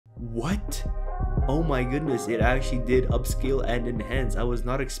What? Oh my goodness, it actually did upscale and enhance. I was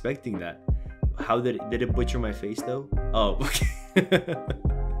not expecting that. How did it butcher my face though? Oh, okay.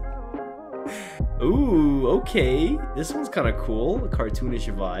 Ooh, okay. This one's kind of cool.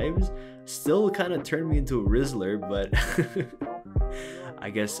 Cartoonish vibes. Still kind of turned me into a Rizzler, but I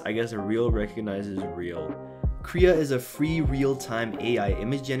guess a real recognizes real. Krea is a free real-time AI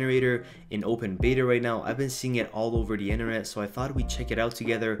image generator in open beta right now. I've been seeing it all over the internet, so I thought we'd check it out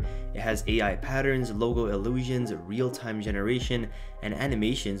together. It has AI patterns, logo illusions, real-time generation, and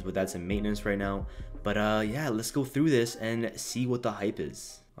animations, but that's in maintenance right now. But yeah, let's go through this and see what the hype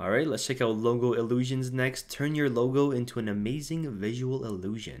is. Alright, let's check out logo illusions next. Turn your logo into an amazing visual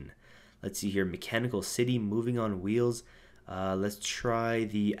illusion. Let's see here, mechanical city moving on wheels. Let's try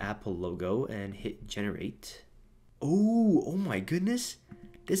the Apple logo and hit generate. Oh my goodness.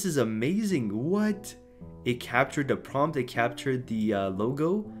 This is amazing. What? It captured the prompt, it captured the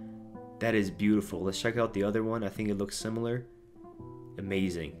logo. That is beautiful. Let's check out the other one. I think it looks similar.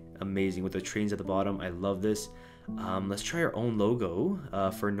 Amazing. Amazing with the trains at the bottom. I love this. Let's try our own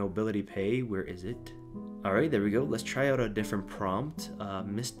logo for Nobility Pay. Where is it? Alright, there we go. Let's try out a different prompt.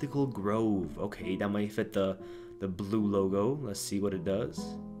 Mystical Grove. Okay, that might fit the blue logo. Let's see what it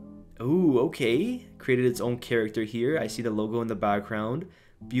does. Ooh, okay. Created its own character here. I see the logo in the background.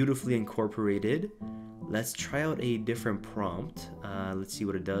 Beautifully incorporated. Let's try out a different prompt. Let's see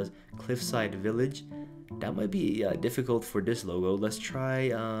what it does. Cliffside Village. That might be difficult for this logo. Let's try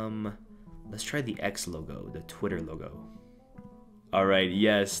the X logo, the Twitter logo. Alright,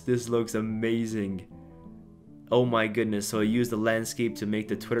 yes, this looks amazing. Oh my goodness, so I used the landscape to make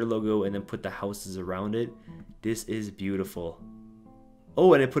the Twitter logo and then put the houses around it. This is beautiful.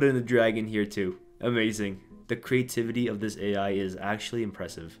 Oh, and I put in the dragon here too. Amazing. The creativity of this AI is actually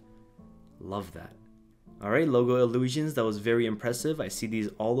impressive. Love that. Alright, logo illusions. That was very impressive. I see these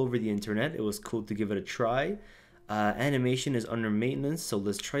all over the internet. It was cool to give it a try. Animation is under maintenance, so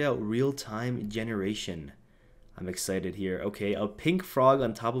let's try out real-time generation. I'm excited here. Okay, a pink frog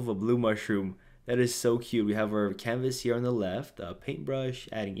on top of a blue mushroom. That is so cute. We have our canvas here on the left, a paintbrush,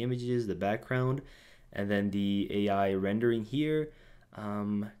 adding images, the background, and then the AI rendering here.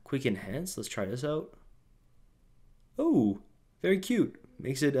 Quick enhance. Let's try this out. Oh, very cute.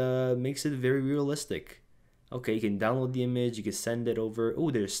 Makes it very realistic. Okay, you can download the image. You can send it over.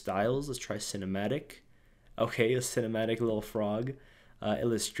 Oh, there's styles. Let's try cinematic. Okay, a cinematic little frog.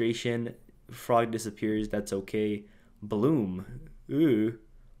 Illustration. Frog disappears. That's okay. Bloom. Ooh,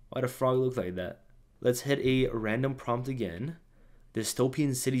 why'd a frog look like that? Let's hit a random prompt again.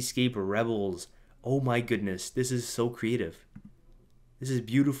 Dystopian cityscape rebels. Oh my goodness, this is so creative. This is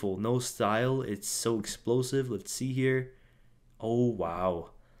beautiful. No style. It's so explosive. Let's see here. Oh,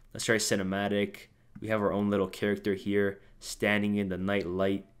 wow. Let's try cinematic. We have our own little character here standing in the night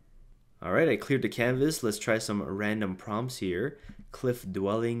light. Alright, I cleared the canvas. Let's try some random prompts here. Cliff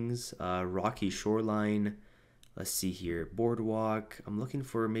dwellings, rocky shoreline. Let's see here. Boardwalk. I'm looking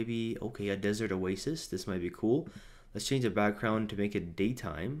for maybe, okay, a desert oasis. This might be cool. Let's change the background to make it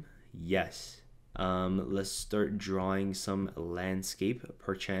daytime. Yes. Let's start drawing some landscape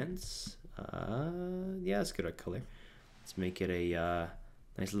perchance. Yeah, let's get our color. Let's make it a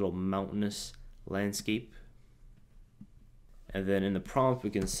nice little mountainous landscape. And then in the prompt, we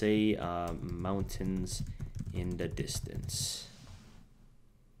can say mountains in the distance.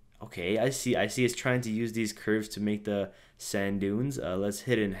 Okay, I see it's trying to use these curves to make the sand dunes. Let's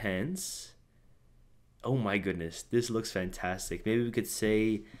hit enhance. Oh my goodness, this looks fantastic. Maybe we could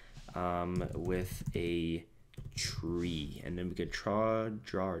say with a tree, and then we could draw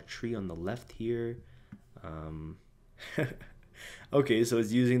our tree on the left here. Okay, so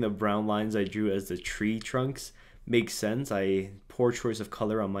it's using the brown lines I drew as the tree trunks. Makes sense. Poor choice of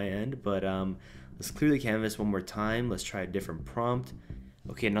color on my end, but let's clear the canvas one more time. Let's try a different prompt.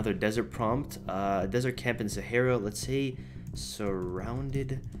 Okay, another desert prompt. Desert camp in Sahara. Let's say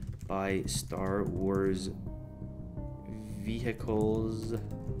surrounded by Star Wars vehicles.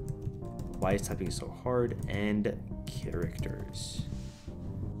 Why is typing so hard? And characters.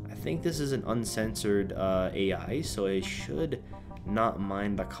 I think this is an uncensored AI, so it should not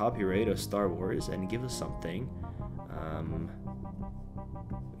mind the copyright of Star Wars and give us something.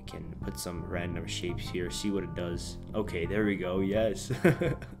 We can put some random shapes here, see what it does. Okay, there we go. Yes.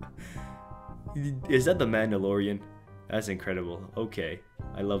 Is that the Mandalorian? That's incredible. Okay,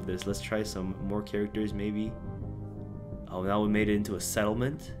 I love this. Let's try some more characters maybe. Oh, now we made it into a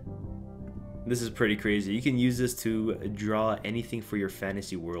settlement. This is pretty crazy. You can use this to draw anything for your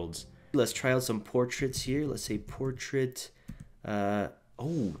fantasy worlds. Let's try out some portraits here. Let's say portrait.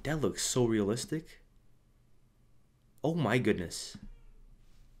 Oh, that looks so realistic. Oh my goodness.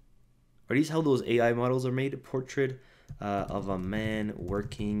 Are these how those AI models are made? Portrait of a man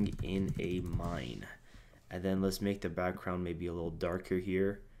working in a mine. And then let's make the background maybe a little darker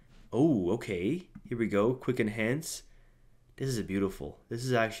here. Oh, okay. Here we go. Quick enhance. This is beautiful. This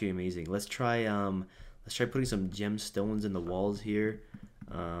is actually amazing. Let's try putting some gemstones in the walls here.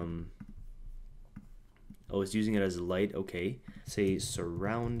 Oh, it's using it as light. Okay. Say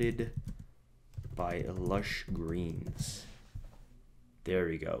surrounded by lush greens. There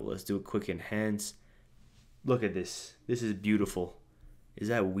we go. Let's do a quick enhance. Look at this. This is beautiful. Is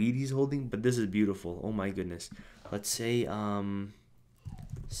that weed he's holding? But this is beautiful. Oh my goodness. Let's say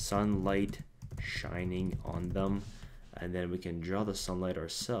sunlight shining on them. And then we can draw the sunlight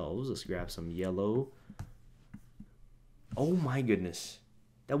ourselves. Let's grab some yellow. Oh my goodness.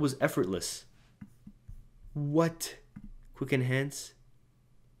 That was effortless. What? Quick enhance.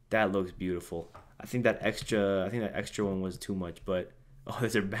 That looks beautiful. I think that extra one was too much, but oh,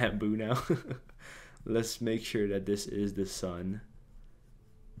 there's a bamboo now. Let's make sure that this is the sun.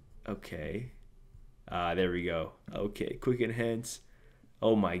 Okay. There we go. Okay, quick enhance.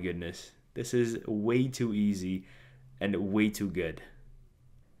 Oh my goodness. This is way too easy and way too good.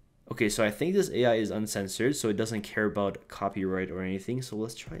 Okay, so I think this AI is uncensored, so it doesn't care about copyright or anything. So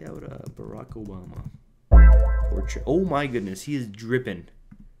let's try out Barack Obama portrait. Oh my goodness, he is dripping.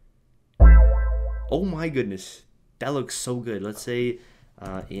 Oh my goodness, that looks so good. Let's say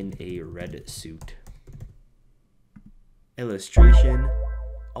in a red suit. Illustration.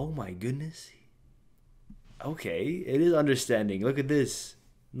 Oh my goodness. Okay, it is understanding. Look at this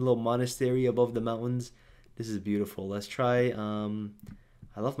little monastery above the mountains. This is beautiful. Let's try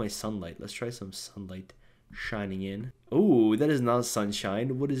I love my sunlight. Let's try some sunlight shining in. Oh, that is not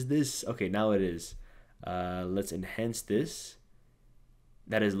sunshine. What is this? Okay, now it is. Let's enhance this.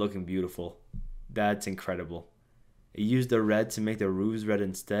 That is looking beautiful. That's incredible. It used the red to make the roofs red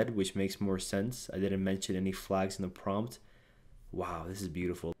instead, which makes more sense. I didn't mention any flags in the prompt. Wow, this is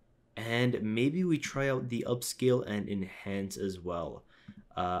beautiful. And maybe we try out the upscale and enhance as well.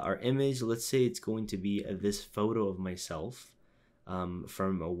 Our image, let's say it's going to be this photo of myself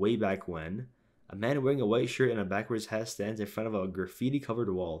from way back when. A man wearing a white shirt and a backwards hat stands in front of a graffiti covered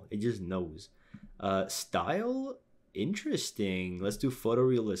wall. It just knows. Style? Interesting. Let's do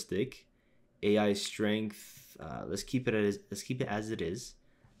photorealistic. AI strength. Let's keep it as it is.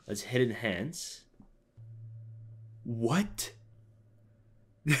 Let's hit enhance. What?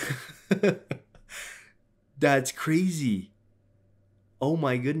 That's crazy. Oh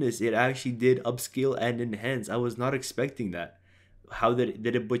my goodness, it actually did upscale and enhance. I was not expecting that. How did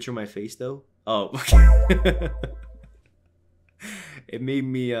it butcher my face though? Oh, okay. It made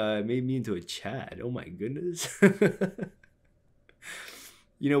me into a Chad. Oh my goodness.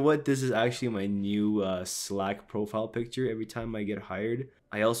 You know what? This is actually my new Slack profile picture every time I get hired.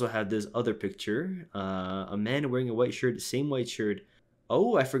 I also have this other picture. A man wearing a white shirt, same white shirt.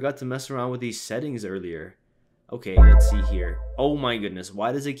 Oh, I forgot to mess around with these settings earlier. Okay, let's see here. Oh my goodness,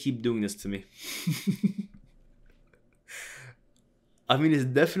 why does it keep doing this to me? I mean, it's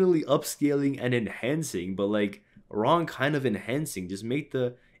definitely upscaling and enhancing, but like wrong kind of enhancing. Just make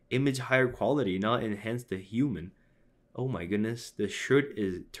the image higher quality, not enhance the human. Oh my goodness, the shirt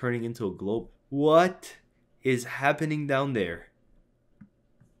is turning into a globe. What is happening down there?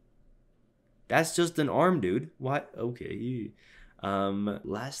 That's just an arm, dude. What? Okay.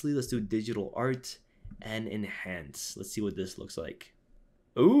 Lastly, let's do digital art and enhance. Let's see what this looks like.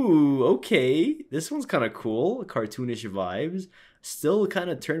 Ooh, okay. This one's kind of cool. Cartoonish vibes. Still kind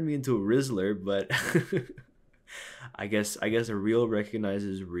of turned me into a Rizzler, but I guess a real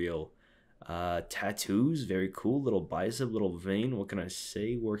recognizes real. Tattoos, very cool. Little bicep, little vein. What can I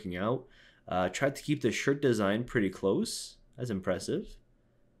say? Working out. Tried to keep the shirt design pretty close. That's impressive.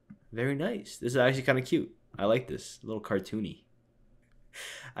 Very nice. This is actually kind of cute. I like this. A little cartoony.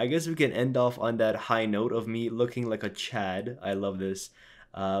 I guess we can end off on that high note of me looking like a Chad. I love this.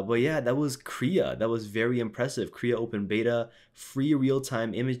 But yeah, that was Krea. That was very impressive. Krea open beta, free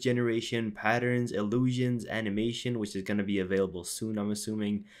real-time image generation, patterns, illusions, animation, which is going to be available soon, I'm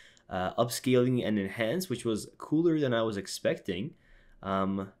assuming. Upscaling and enhance, which was cooler than I was expecting.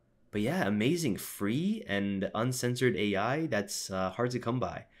 But yeah, amazing. Free and uncensored AI. That's hard to come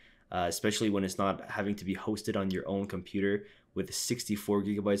by. Especially when it's not having to be hosted on your own computer with 64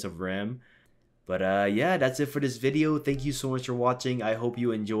 gigabytes of RAM. But yeah, that's it for this video. Thank you so much for watching. I hope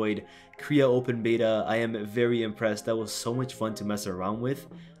you enjoyed Krea Open Beta. I am very impressed. That was so much fun to mess around with.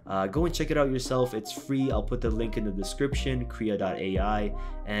 Go and check it out yourself. It's free. I'll put the link in the description, Krea.AI,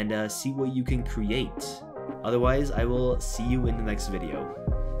 and see what you can create. Otherwise, I will see you in the next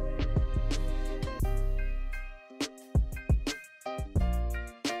video.